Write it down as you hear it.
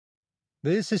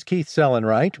This is Keith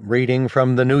Sellenwright reading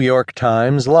from the New York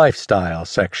Times Lifestyle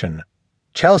section.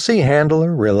 Chelsea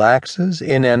Handler relaxes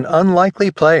in an unlikely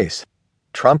place.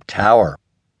 Trump Tower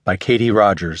by Katie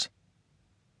Rogers.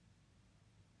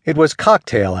 It was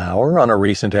cocktail hour on a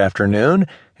recent afternoon,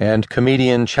 and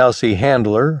comedian Chelsea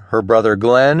Handler, her brother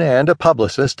Glenn, and a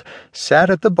publicist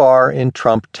sat at the bar in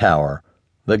Trump Tower,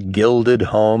 the gilded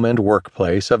home and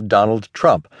workplace of Donald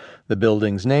Trump, the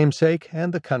building's namesake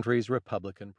and the country's Republican president.